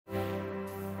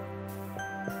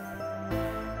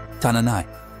Tananai.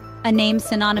 A name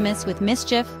synonymous with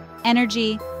mischief,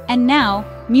 energy, and now,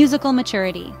 musical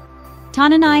maturity.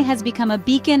 Tananai has become a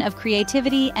beacon of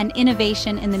creativity and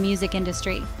innovation in the music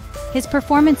industry. His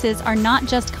performances are not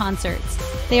just concerts,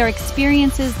 they are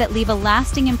experiences that leave a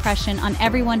lasting impression on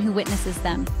everyone who witnesses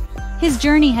them. His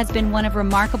journey has been one of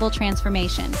remarkable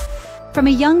transformation. From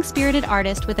a young spirited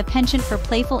artist with a penchant for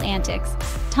playful antics,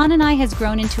 Tananai has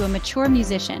grown into a mature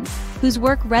musician whose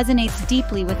work resonates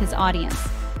deeply with his audience.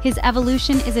 His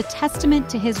evolution is a testament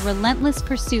to his relentless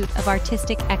pursuit of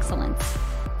artistic excellence.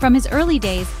 From his early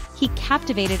days, he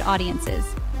captivated audiences.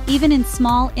 Even in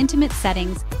small, intimate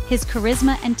settings, his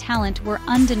charisma and talent were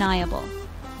undeniable.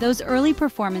 Those early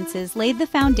performances laid the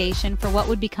foundation for what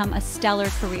would become a stellar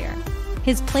career.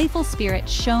 His playful spirit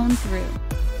shone through.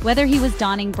 Whether he was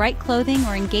donning bright clothing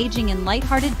or engaging in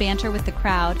lighthearted banter with the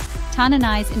crowd,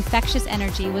 Tananai's infectious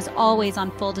energy was always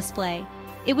on full display.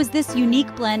 It was this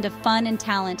unique blend of fun and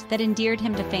talent that endeared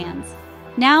him to fans.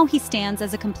 Now he stands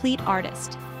as a complete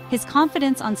artist. His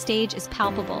confidence on stage is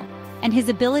palpable, and his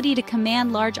ability to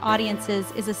command large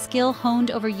audiences is a skill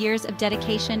honed over years of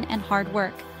dedication and hard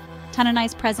work.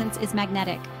 Tananai's presence is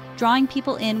magnetic, drawing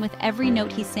people in with every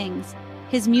note he sings.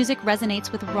 His music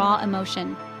resonates with raw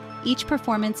emotion. Each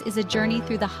performance is a journey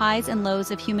through the highs and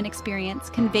lows of human experience,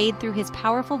 conveyed through his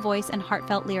powerful voice and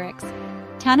heartfelt lyrics.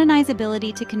 Tananai's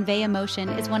ability to convey emotion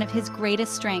is one of his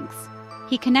greatest strengths.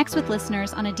 He connects with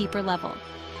listeners on a deeper level.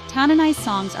 Tananai's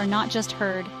songs are not just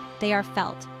heard, they are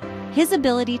felt. His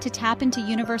ability to tap into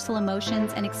universal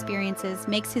emotions and experiences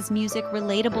makes his music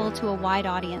relatable to a wide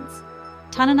audience.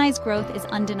 Tananai's growth is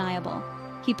undeniable.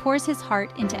 He pours his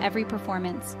heart into every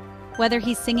performance. Whether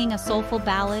he's singing a soulful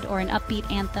ballad or an upbeat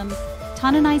anthem,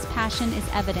 Tananai's passion is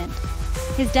evident.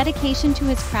 His dedication to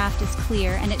his craft is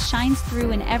clear, and it shines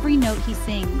through in every note he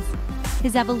sings.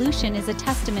 His evolution is a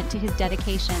testament to his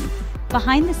dedication.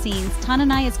 Behind the scenes,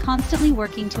 Tananai is constantly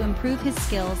working to improve his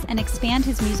skills and expand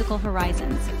his musical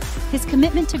horizons. His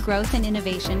commitment to growth and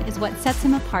innovation is what sets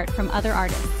him apart from other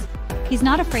artists. He's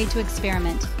not afraid to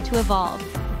experiment, to evolve.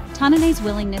 Tananai's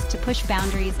willingness to push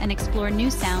boundaries and explore new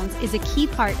sounds is a key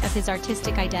part of his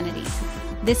artistic identity.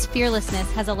 This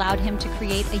fearlessness has allowed him to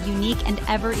create a unique and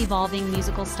ever-evolving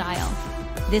musical style.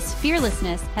 This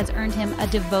fearlessness has earned him a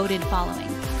devoted following.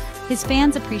 His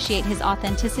fans appreciate his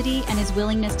authenticity and his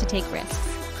willingness to take risks.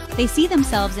 They see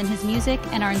themselves in his music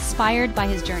and are inspired by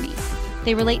his journey.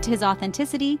 They relate to his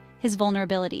authenticity, his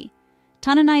vulnerability.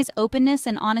 Tananai's openness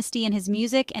and honesty in his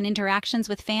music and interactions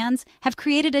with fans have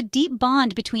created a deep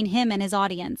bond between him and his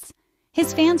audience.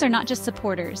 His fans are not just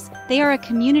supporters, they are a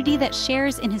community that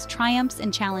shares in his triumphs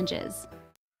and challenges.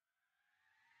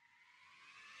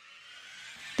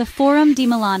 The Forum di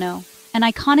Milano, an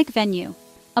iconic venue,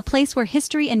 a place where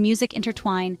history and music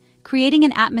intertwine, creating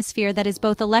an atmosphere that is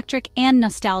both electric and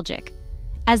nostalgic.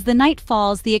 As the night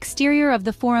falls, the exterior of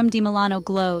the Forum di Milano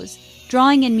glows,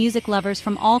 drawing in music lovers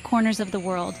from all corners of the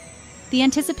world. The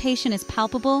anticipation is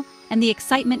palpable, and the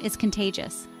excitement is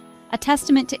contagious. A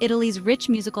testament to Italy's rich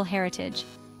musical heritage,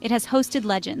 it has hosted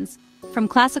legends. From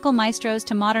classical maestros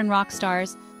to modern rock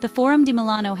stars, the Forum di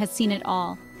Milano has seen it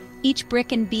all. Each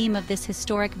brick and beam of this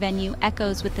historic venue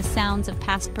echoes with the sounds of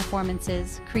past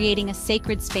performances, creating a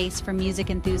sacred space for music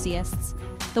enthusiasts.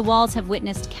 The walls have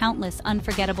witnessed countless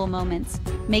unforgettable moments,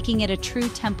 making it a true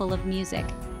temple of music.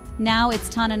 Now it's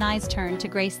Tananai's turn to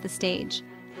grace the stage.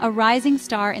 A rising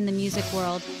star in the music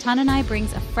world, Tananai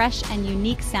brings a fresh and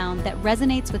unique sound that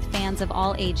resonates with fans of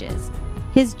all ages.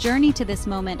 His journey to this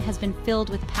moment has been filled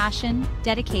with passion,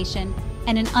 dedication,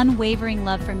 and an unwavering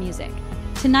love for music.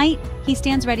 Tonight, he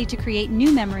stands ready to create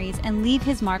new memories and leave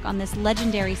his mark on this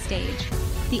legendary stage.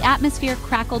 The atmosphere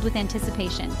crackled with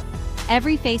anticipation.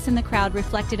 Every face in the crowd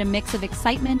reflected a mix of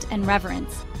excitement and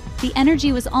reverence. The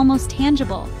energy was almost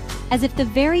tangible, as if the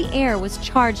very air was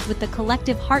charged with the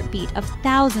collective heartbeat of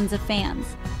thousands of fans.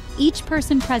 Each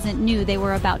person present knew they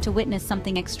were about to witness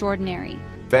something extraordinary.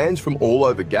 Fans from all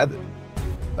over gathered.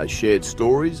 They shared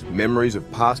stories, memories of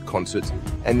past concerts,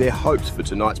 and their hopes for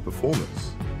tonight's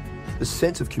performance. The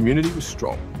sense of community was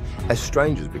strong, as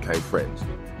strangers became friends,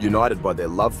 united by their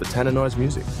love for Tananai's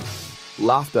music.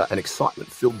 Laughter and excitement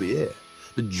filled the air.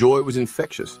 The joy was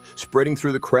infectious, spreading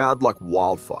through the crowd like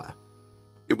wildfire.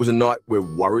 It was a night where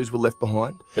worries were left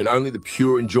behind, and only the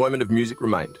pure enjoyment of music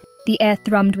remained. The air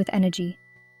thrummed with energy.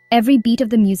 Every beat of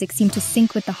the music seemed to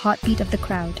sync with the heartbeat of the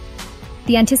crowd.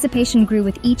 The anticipation grew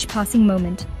with each passing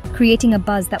moment, creating a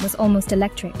buzz that was almost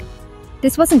electric.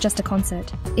 This wasn't just a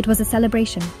concert, it was a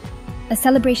celebration. A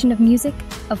celebration of music,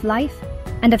 of life,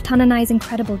 and of Tananai's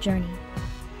incredible journey.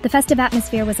 The festive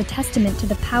atmosphere was a testament to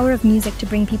the power of music to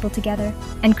bring people together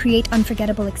and create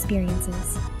unforgettable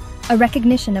experiences. a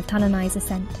recognition of Tananai's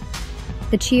ascent.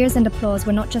 The cheers and applause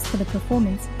were not just for the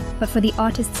performance, but for the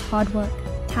artist's hard work,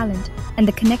 talent, and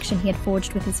the connection he had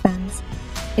forged with his fans.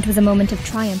 It was a moment of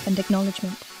triumph and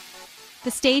acknowledgement.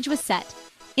 The stage was set.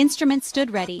 Instruments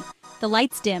stood ready. The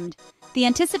lights dimmed. The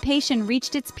anticipation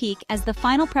reached its peak as the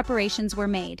final preparations were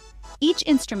made. Each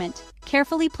instrument,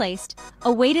 carefully placed,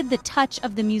 awaited the touch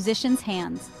of the musician's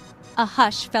hands. A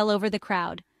hush fell over the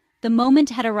crowd. The moment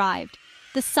had arrived.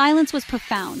 The silence was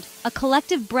profound, a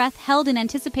collective breath held in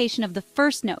anticipation of the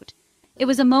first note. It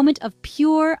was a moment of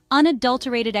pure,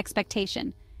 unadulterated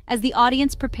expectation, as the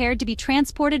audience prepared to be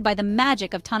transported by the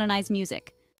magic of Tananai's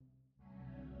music.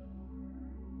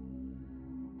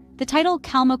 The title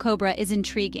CalmoCobra is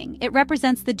intriguing. It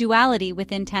represents the duality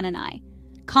within Tananai.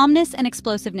 Calmness and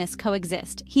explosiveness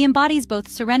coexist. He embodies both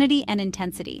serenity and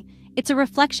intensity. It's a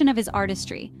reflection of his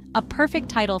artistry, a perfect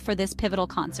title for this pivotal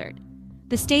concert.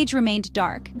 The stage remained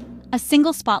dark. A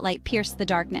single spotlight pierced the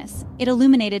darkness. It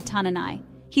illuminated Tananai.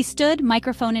 He stood,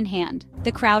 microphone in hand.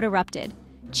 The crowd erupted.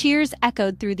 Cheers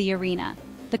echoed through the arena.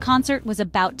 The concert was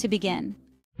about to begin.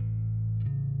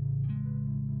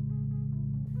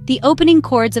 The opening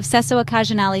chords of Sesso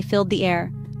Occasionale filled the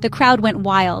air. The crowd went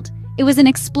wild. It was an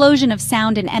explosion of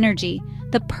sound and energy,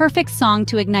 the perfect song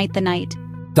to ignite the night.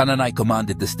 Tananai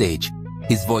commanded the stage.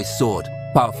 His voice soared,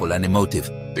 powerful and emotive.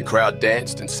 The crowd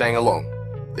danced and sang along,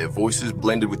 their voices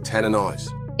blended with Tananai's.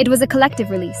 It was a collective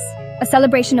release, a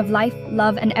celebration of life,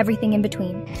 love, and everything in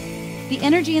between. The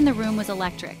energy in the room was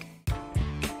electric.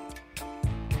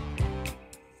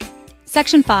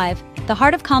 Section 5. The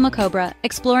Heart of CalmoCobra,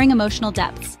 Exploring Emotional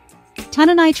Depths.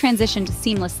 Tananai transitioned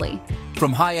seamlessly.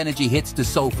 From high-energy hits to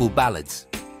soulful ballads.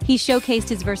 He showcased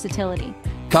his versatility.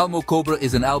 CalmoCobra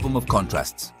is an album of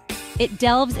contrasts. It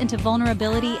delves into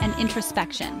vulnerability and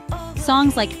introspection.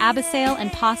 Songs like Abasale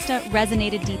and Pasta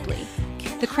resonated deeply.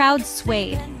 The crowd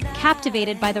swayed,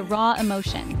 captivated by the raw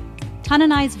emotion.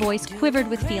 Tananai's voice quivered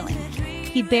with feeling.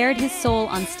 He bared his soul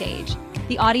on stage.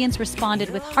 The audience responded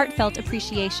with heartfelt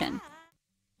appreciation.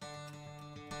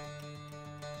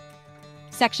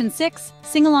 Section 6.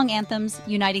 Sing-along anthems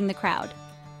uniting the crowd.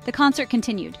 The concert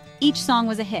continued. Each song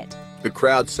was a hit. The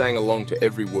crowd sang along to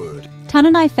every word.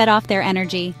 Tananai fed off their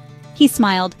energy. He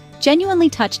smiled, genuinely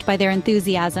touched by their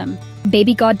enthusiasm.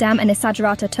 Baby Goddamn and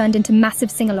Esagerata turned into massive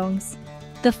sing-alongs.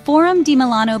 The Forum di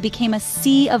Milano became a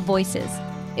sea of voices.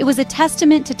 It was a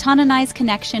testament to Tananai's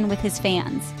connection with his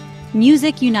fans.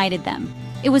 Music united them.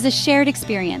 It was a shared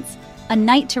experience, a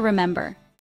night to remember.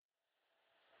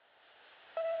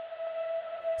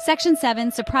 Section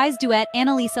 7. Surprise duet.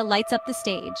 Annalisa lights up the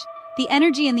stage. The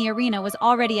energy in the arena was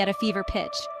already at a fever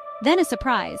pitch. Then a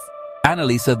surprise.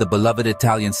 Annalisa, the beloved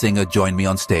Italian singer, joined me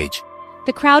on stage.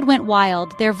 The crowd went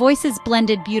wild. Their voices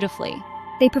blended beautifully.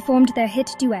 They performed their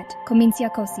hit duet, Comincia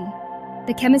Così.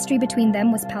 The chemistry between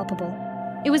them was palpable.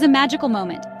 It was a magical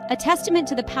moment, a testament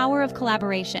to the power of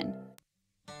collaboration.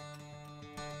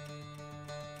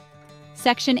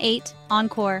 Section 8.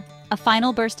 Encore. A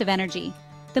final burst of energy.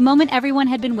 The moment everyone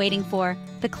had been waiting for,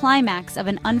 the climax of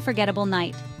an unforgettable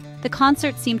night. The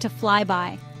concert seemed to fly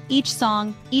by, each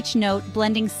song, each note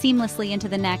blending seamlessly into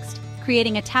the next,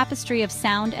 creating a tapestry of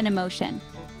sound and emotion.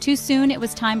 Too soon, it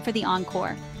was time for the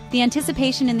encore. The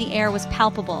anticipation in the air was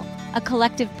palpable, a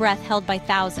collective breath held by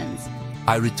thousands.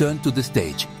 I returned to the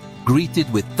stage,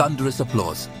 greeted with thunderous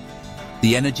applause.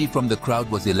 The energy from the crowd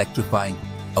was electrifying,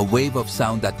 a wave of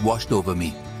sound that washed over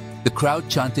me. The crowd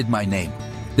chanted my name.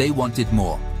 They wanted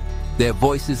more. Their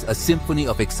voices, a symphony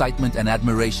of excitement and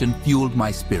admiration, fueled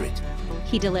my spirit.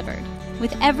 He delivered.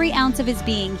 With every ounce of his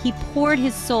being, he poured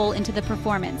his soul into the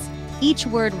performance, each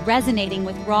word resonating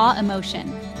with raw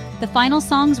emotion. The final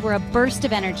songs were a burst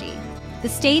of energy. The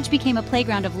stage became a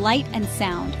playground of light and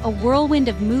sound, a whirlwind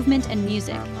of movement and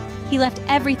music. He left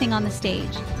everything on the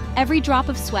stage, every drop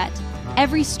of sweat,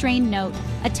 every strained note,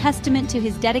 a testament to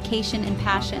his dedication and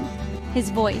passion. His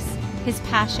voice, his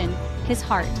passion, his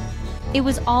heart. It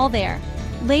was all there,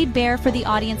 laid bare for the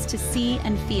audience to see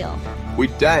and feel. We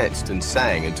danced and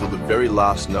sang until the very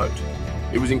last note.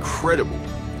 It was incredible.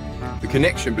 The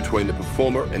connection between the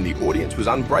performer and the audience was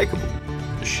unbreakable.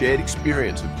 A shared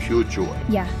experience of pure joy.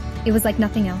 Yeah, it was like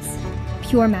nothing else.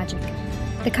 Pure magic.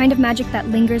 The kind of magic that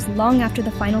lingers long after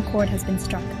the final chord has been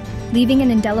struck, leaving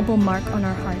an indelible mark on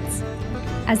our hearts.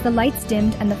 As the lights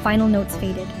dimmed and the final notes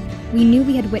faded, we knew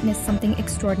we had witnessed something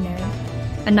extraordinary.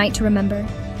 A night to remember,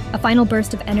 a final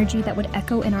burst of energy that would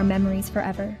echo in our memories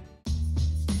forever.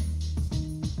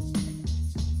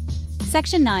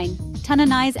 Section 9.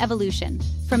 Tananai's Evolution.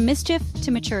 From Mischief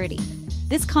to Maturity.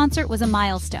 This concert was a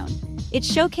milestone. It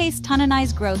showcased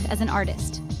Tananai's growth as an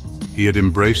artist. He had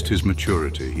embraced his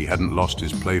maturity. He hadn't lost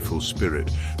his playful spirit,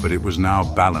 but it was now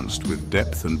balanced with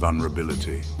depth and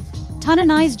vulnerability.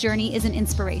 Tananai's journey is an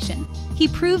inspiration. He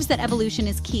proves that evolution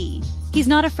is key. He's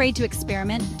not afraid to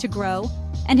experiment, to grow,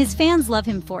 and his fans love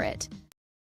him for it.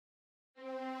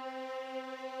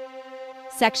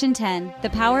 Section 10, The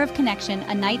Power of Connection,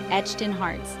 a Night Etched in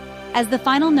Hearts. As the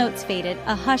final notes faded,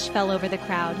 a hush fell over the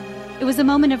crowd. It was a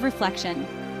moment of reflection.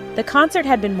 The concert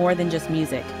had been more than just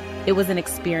music. It was an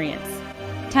experience.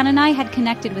 Tananai had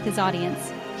connected with his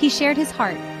audience. He shared his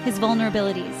heart, his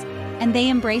vulnerabilities, and they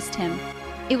embraced him.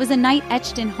 It was a night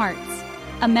etched in hearts,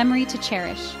 a memory to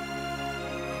cherish.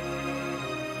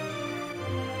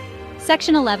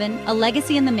 Section 11, A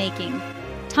Legacy in the Making.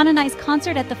 Tananai's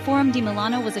concert at the Forum di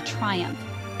Milano was a triumph.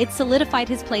 It solidified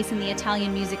his place in the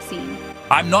Italian music scene.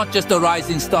 I'm not just a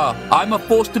rising star, I'm a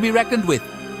force to be reckoned with.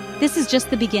 This is just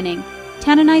the beginning.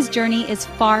 Tananai's journey is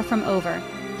far from over.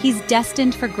 He's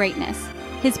destined for greatness.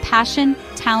 His passion,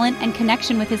 talent, and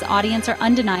connection with his audience are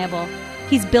undeniable.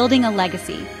 He's building a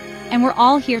legacy, and we're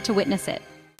all here to witness it.